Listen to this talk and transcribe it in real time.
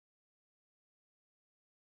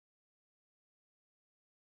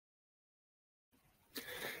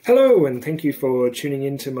Hello, and thank you for tuning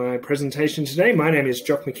in to my presentation today. My name is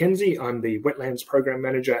Jock Mackenzie. I'm the Wetlands Program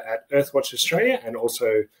Manager at Earthwatch Australia and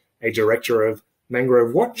also a Director of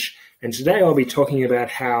Mangrove Watch. And today I'll be talking about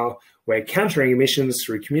how we're countering emissions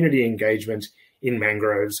through community engagement in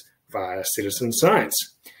mangroves via citizen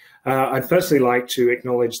science. I'd firstly like to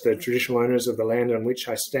acknowledge the traditional owners of the land on which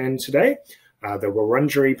I stand today, the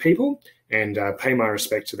Wurundjeri people, and pay my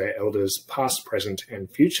respect to their elders past, present and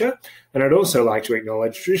future. And I'd also like to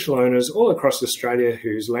acknowledge traditional owners all across Australia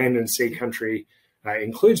whose land and sea country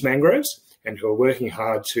includes mangroves and who are working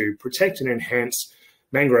hard to protect and enhance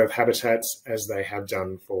mangrove habitats as they have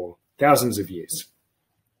done for thousands of years.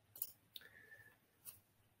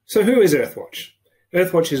 So who is Earthwatch?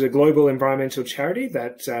 Earthwatch is a global environmental charity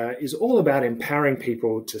that is all about empowering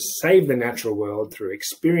people to save the natural world through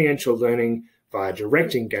experiential learning via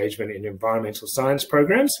direct engagement in environmental science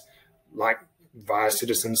programs, like via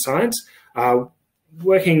citizen science,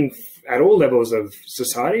 working at all levels of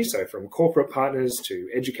society, so from corporate partners to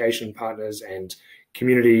education partners and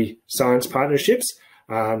community science partnerships,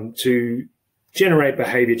 to generate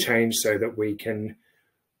behaviour change so that we can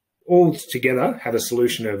all together have a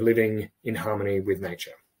solution of living in harmony with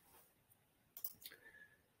nature.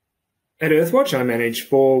 At Earthwatch, I manage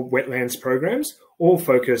 4 wetlands programs, all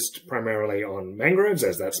focused primarily on mangroves,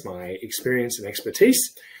 as that's my experience and expertise.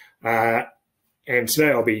 And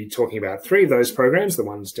today I'll be talking about 3 of those programs, the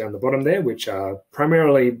ones down the bottom there, which are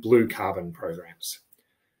primarily blue carbon programs.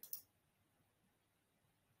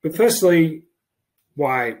 But firstly,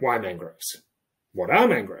 why mangroves? What are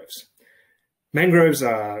mangroves? Mangroves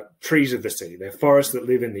are trees of the sea. They're forests that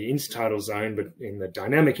live in the intertidal zone, but in the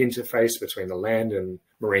dynamic interface between the land and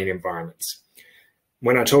marine environments.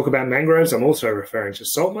 When I talk about mangroves, I'm also referring to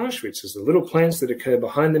salt marsh, which is the little plants that occur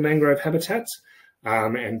behind the mangrove habitats,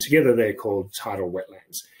 and together they're called tidal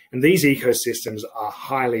wetlands. And these ecosystems are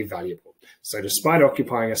highly valuable. So despite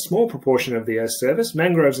occupying a small proportion of the Earth's surface,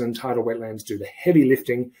 mangroves and tidal wetlands do the heavy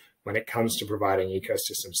lifting when it comes to providing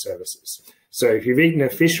ecosystem services. So if you've eaten a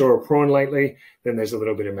fish or a prawn lately, then there's a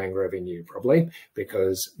little bit of mangrove in you probably,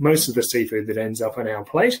 because most of the seafood that ends up on our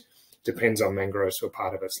plate depends on mangroves for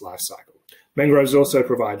part of its life cycle. Mangroves also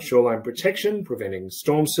provide shoreline protection, preventing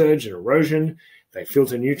storm surge and erosion. They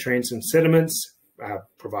filter nutrients and sediments,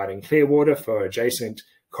 providing clear water for adjacent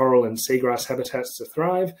coral and seagrass habitats to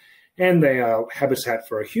thrive. And they are habitat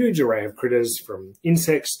for a huge array of critters, from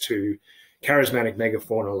insects to charismatic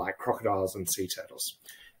megafauna like crocodiles and sea turtles.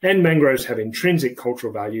 And mangroves have intrinsic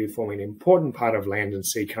cultural value, forming an important part of land and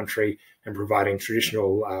sea country and providing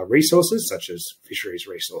traditional resources such as fisheries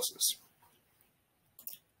resources.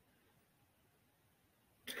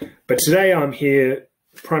 But today I'm here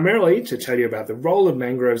primarily to tell you about the role of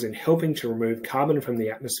mangroves in helping to remove carbon from the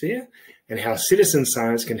atmosphere and how citizen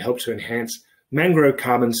science can help to enhance mangrove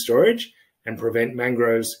carbon storage and prevent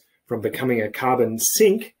mangroves from becoming a carbon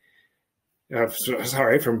sink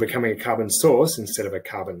from becoming a carbon source instead of a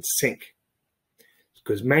carbon sink.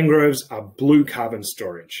 Because mangroves are blue carbon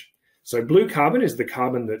storage. So blue carbon is the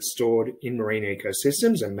carbon that's stored in marine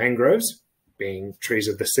ecosystems, and mangroves, being trees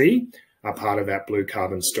of the sea, are part of that blue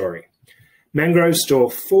carbon story. Mangroves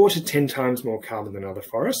store 4 to 10 times more carbon than other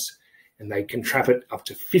forests, and they can trap it up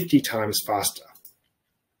to 50 times faster.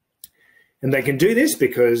 And they can do this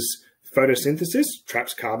because photosynthesis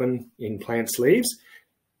traps carbon in plants' leaves.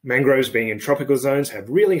 Mangroves, being in tropical zones, have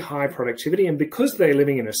really high productivity, and because they're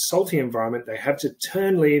living in a salty environment, they have to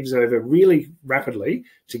turn leaves over really rapidly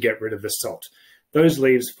to get rid of the salt. Those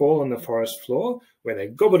leaves fall on the forest floor, where they're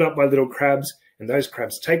gobbled up by little crabs, and those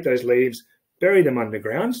crabs take those leaves, bury them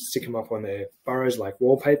underground, stick them up on their burrows like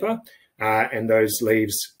wallpaper, and those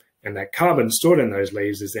leaves and that carbon stored in those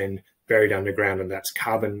leaves is then buried underground, and that's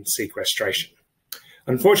carbon sequestration.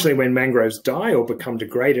 Unfortunately, when mangroves die or become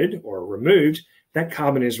degraded or removed, that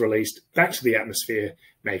carbon is released back to the atmosphere,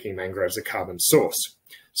 making mangroves a carbon source.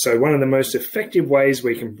 So one of the most effective ways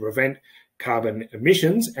we can prevent carbon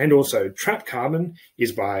emissions and also trap carbon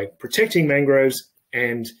is by protecting mangroves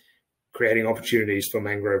and creating opportunities for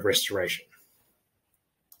mangrove restoration.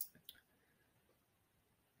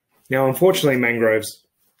 Now, unfortunately, mangroves,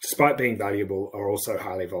 despite being valuable, are also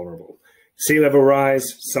highly vulnerable. Sea level rise,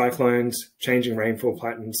 cyclones, changing rainfall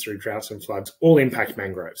patterns through droughts and floods all impact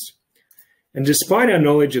mangroves. And despite our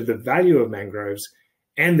knowledge of the value of mangroves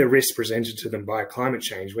and the risks presented to them by climate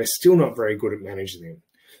change, we're still not very good at managing them.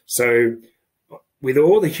 So with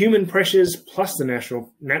all the human pressures plus the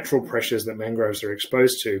natural pressures that mangroves are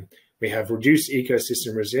exposed to, we have reduced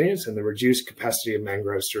ecosystem resilience and the reduced capacity of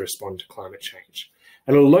mangroves to respond to climate change.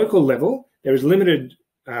 At a local level, there is limited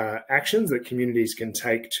actions that communities can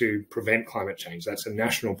take to prevent climate change. That's a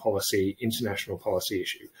national policy, international policy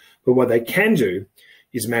issue. But what they can do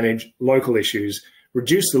is manage local issues,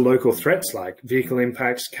 reduce the local threats like vehicle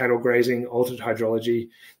impacts, cattle grazing, altered hydrology,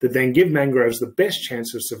 that then give mangroves the best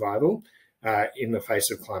chance of survival in the face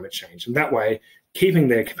of climate change. And that way, keeping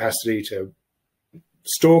their capacity to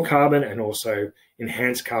store carbon and also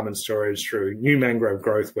enhance carbon storage through new mangrove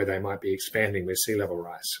growth where they might be expanding with sea level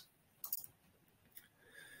rise.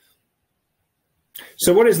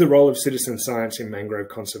 So what is the role of citizen science in mangrove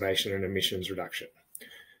conservation and emissions reduction?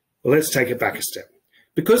 Well, let's take it back a step.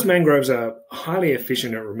 Because mangroves are highly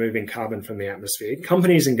efficient at removing carbon from the atmosphere,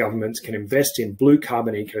 companies and governments can invest in blue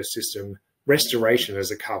carbon ecosystem restoration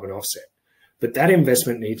as a carbon offset. But that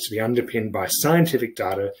investment needs to be underpinned by scientific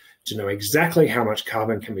data to know exactly how much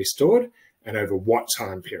carbon can be stored and over what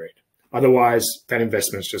time period. Otherwise, that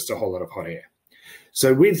investment's just a whole lot of hot air.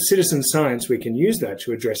 So with citizen science, we can use that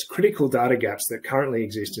to address critical data gaps that currently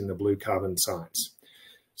exist in the blue carbon science.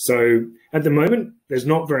 So at the moment, there's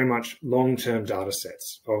not very much long-term data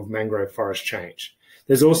sets of mangrove forest change.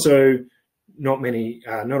 There's also not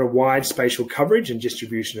a wide spatial coverage and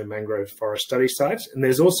distribution of mangrove forest study sites. And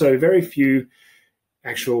there's also very few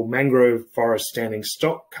actual mangrove forest standing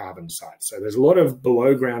stock carbon sites. So there's a lot of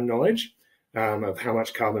below ground knowledge of how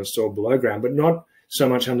much carbon is stored below ground, but not so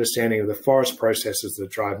much understanding of the forest processes that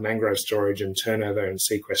drive mangrove storage and turnover and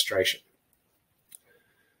sequestration.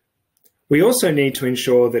 We also need to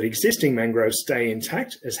ensure that existing mangroves stay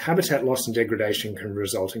intact, as habitat loss and degradation can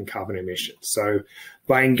result in carbon emissions. So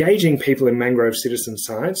by engaging people in mangrove citizen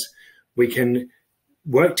science, we can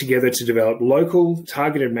work together to develop local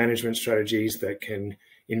targeted management strategies that can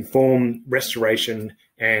inform restoration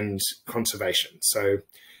and conservation. So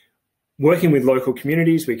working with local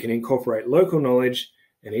communities, we can incorporate local knowledge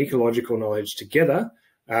and ecological knowledge together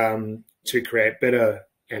to create better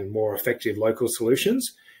and more effective local solutions.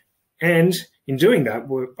 And in doing that,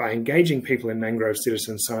 by engaging people in mangrove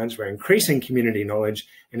citizen science, we're increasing community knowledge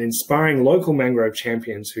and inspiring local mangrove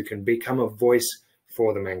champions who can become a voice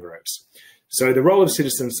for the mangroves. So the role of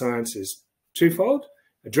citizen science is twofold: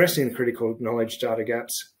 addressing the critical knowledge data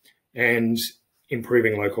gaps and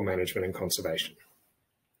improving local management and conservation.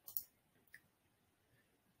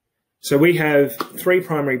 So we have 3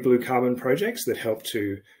 primary blue carbon projects that help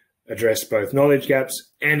to address both knowledge gaps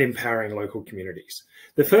and empowering local communities.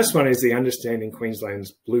 The first one is the Understanding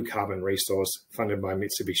Queensland's Blue Carbon Resource, funded by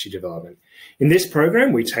Mitsubishi Development. In this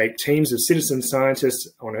program, we take teams of citizen scientists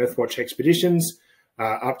on Earthwatch expeditions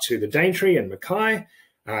up to the Daintree and Mackay,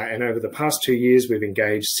 and over the past 2 years, we've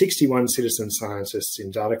engaged 61 citizen scientists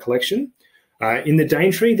in data collection. In the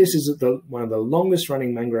Daintree, this is one of the longest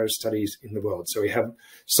running mangrove studies in the world. So we have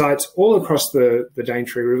sites all across the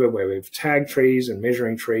Daintree River where we've tagged trees and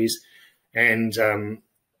measuring trees. And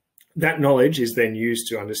that knowledge is then used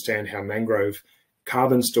to understand how mangrove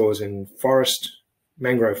carbon stores in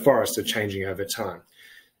mangrove forests are changing over time.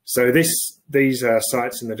 So these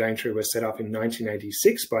sites in the Daintree were set up in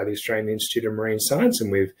 1986 by the Australian Institute of Marine Science,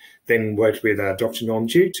 and we've then worked with Dr. Norm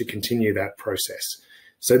Dew to continue that process.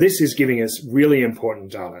 So this is giving us really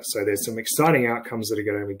important data. So there's some exciting outcomes that are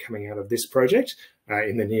going to be coming out of this project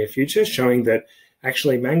in the near future, showing that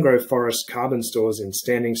actually mangrove forest carbon stores in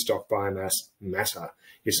standing stock biomass matter.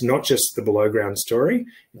 It's not just the below ground story,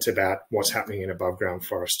 it's about what's happening in above ground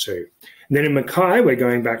forest too. And then in Mackay, we're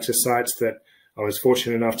going back to sites that I was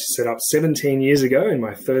fortunate enough to set up 17 years ago in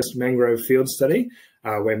my first mangrove field study,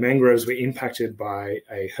 where mangroves were impacted by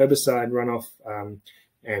a herbicide runoff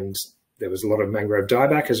and there was a lot of mangrove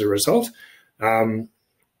dieback as a result. So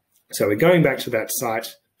we're going back to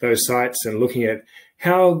those sites and looking at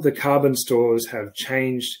how the carbon stores have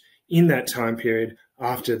changed in that time period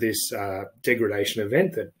after this degradation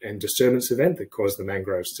event and disturbance event that caused the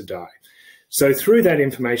mangroves to die. So through that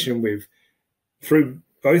information, through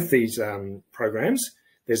both these programs,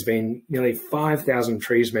 there's been nearly 5,000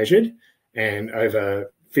 trees measured and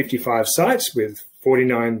over 55 sites with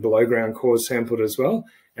 49 below ground cores sampled as well.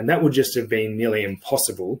 And that would just have been nearly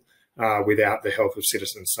impossible without the help of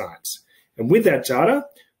citizen science. And with that data,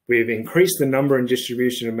 we've increased the number and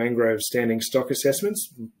distribution of mangrove standing stock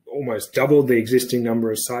assessments, almost doubled the existing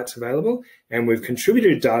number of sites available, and we've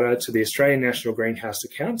contributed data to the Australian National Greenhouse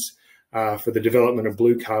Accounts for the development of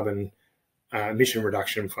blue carbon emission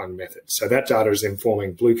reduction fund methods. So that data is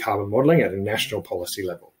informing blue carbon modelling at a national policy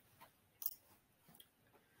level.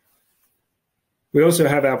 We also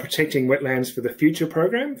have our Protecting Wetlands for the Future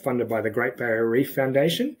program, funded by the Great Barrier Reef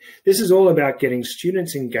Foundation. This is all about getting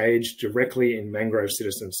students engaged directly in mangrove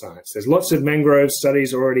citizen science. There's lots of mangrove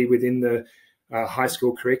studies already within the high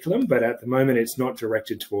school curriculum, but at the moment it's not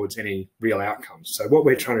directed towards any real outcomes. So what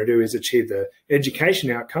we're trying to do is achieve the education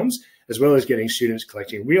outcomes, as well as getting students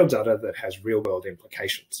collecting real data that has real world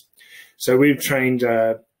implications. So we've trained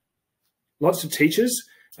lots of teachers,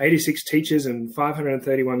 86 teachers and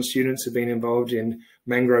 531 students have been involved in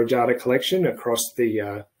mangrove data collection across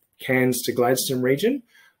the Cairns to Gladstone region.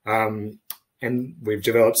 And we've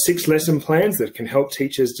developed 6 lesson plans that can help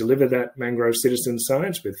teachers deliver that mangrove citizen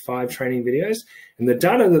science with 5 training videos. And the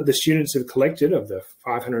data that the students have collected of the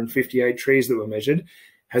 558 trees that were measured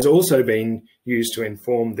has also been used to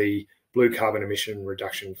inform the Blue Carbon Emission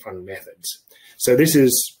Reduction Fund methods. So this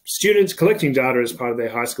is students collecting data as part of their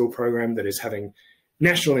high school program that is having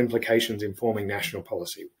national implications, informing national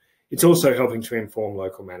policy. It's also helping to inform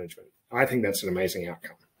local management. I think that's an amazing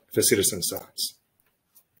outcome for citizen science.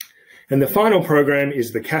 And the final program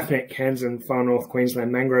is the CAFNet Cairns and Far North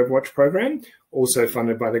Queensland Mangrove Watch program, also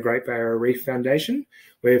funded by the Great Barrier Reef Foundation.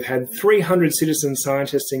 We've had 300 citizen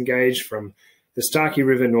scientists engaged from the Starkey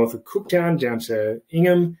River north of Cooktown down to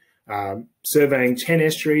Ingham, surveying 10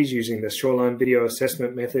 estuaries using the shoreline video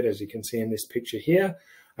assessment method, as you can see in this picture here.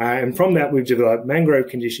 And from that, we've developed mangrove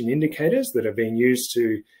condition indicators that are being used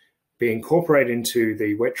to be incorporated into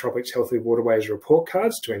the Wet Tropics Healthy Waterways report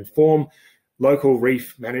cards to inform local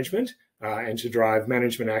reef management and to drive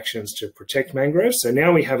management actions to protect mangroves. So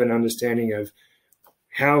now we have an understanding of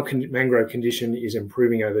how mangrove condition is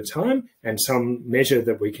improving over time, and some measure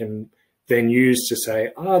that we can then use to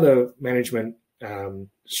say, are the management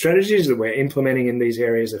strategies that we're implementing in these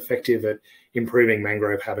areas effective at improving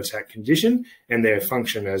mangrove habitat condition and their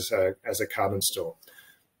function as a carbon store.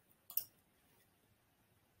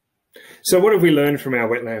 So what have we learned from our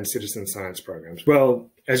wetland citizen science programs?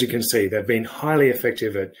 Well, as you can see, they've been highly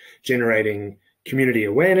effective at generating community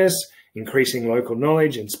awareness, increasing local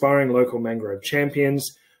knowledge, inspiring local mangrove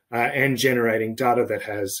champions, and generating data that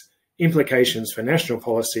has implications for national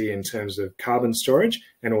policy in terms of carbon storage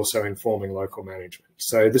and also informing local management.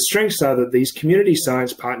 So the strengths are that these community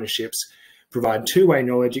science partnerships provide two-way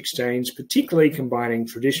knowledge exchange, particularly combining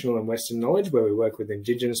traditional and Western knowledge where we work with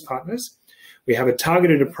Indigenous partners. We have a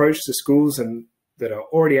targeted approach to schools and that are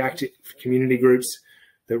already active community groups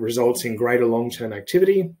that results in greater long-term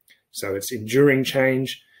activity. So it's enduring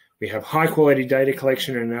change. We have high-quality data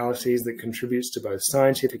collection and analyses that contributes to both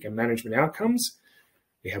scientific and management outcomes.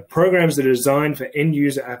 We have programs that are designed for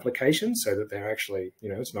end-user applications so that they're actually,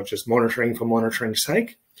 it's not just monitoring for monitoring's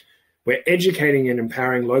sake. We're educating and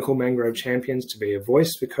empowering local mangrove champions to be a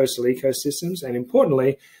voice for coastal ecosystems. And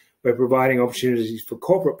importantly, we're providing opportunities for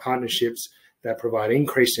corporate partnerships that provide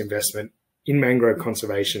increased investment in mangrove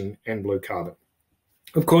conservation and blue carbon.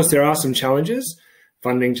 Of course, there are some challenges.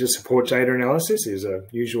 Funding to support data analysis is a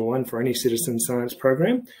usual one for any citizen science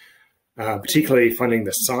program, particularly funding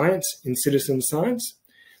the science in citizen science.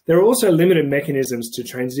 There are also limited mechanisms to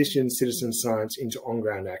transition citizen science into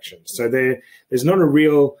on-ground action. So there's not a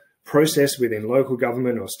real process within local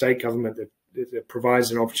government or state government that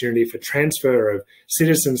provides an opportunity for transfer of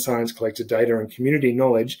citizen science collected data and community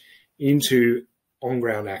knowledge into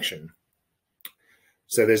on-ground action.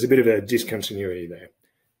 So there's a bit of a discontinuity there.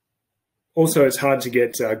 Also, it's hard to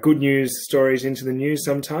get good news stories into the news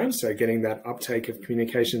sometimes, so getting that uptake of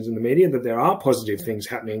communications in the media, that there are positive things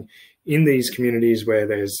happening in these communities where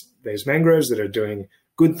there's mangroves that are doing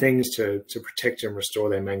good things to protect and restore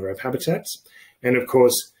their mangrove habitats. And of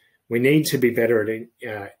course, we need to be better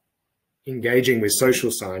at engaging with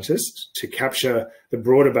social scientists to capture the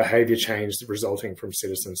broader behaviour change resulting from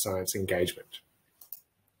citizen science engagement.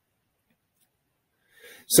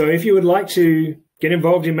 So if you would like to get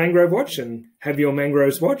involved in Mangrove Watch and have your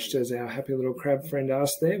mangroves watched, as our happy little crab friend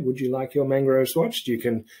asked there, would you like your mangroves watched? You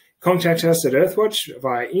can contact us at Earthwatch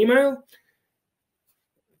via email,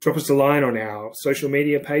 drop us a line on our social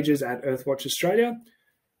media pages at Earthwatch Australia.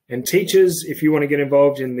 And teachers, if you want to get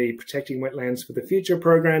involved in the Protecting Wetlands for the Future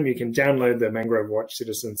program, you can download the Mangrove Watch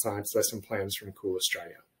Citizen Science lesson plans from Cool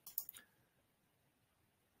Australia.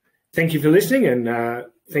 Thank you for listening, and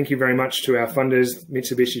thank you very much to our funders,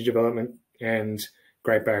 Mitsubishi Development and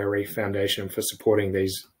Great Barrier Reef Foundation, for supporting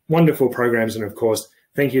these wonderful programs. And of course,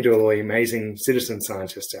 thank you to all the amazing citizen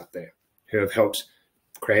scientists out there who have helped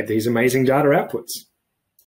create these amazing data outputs.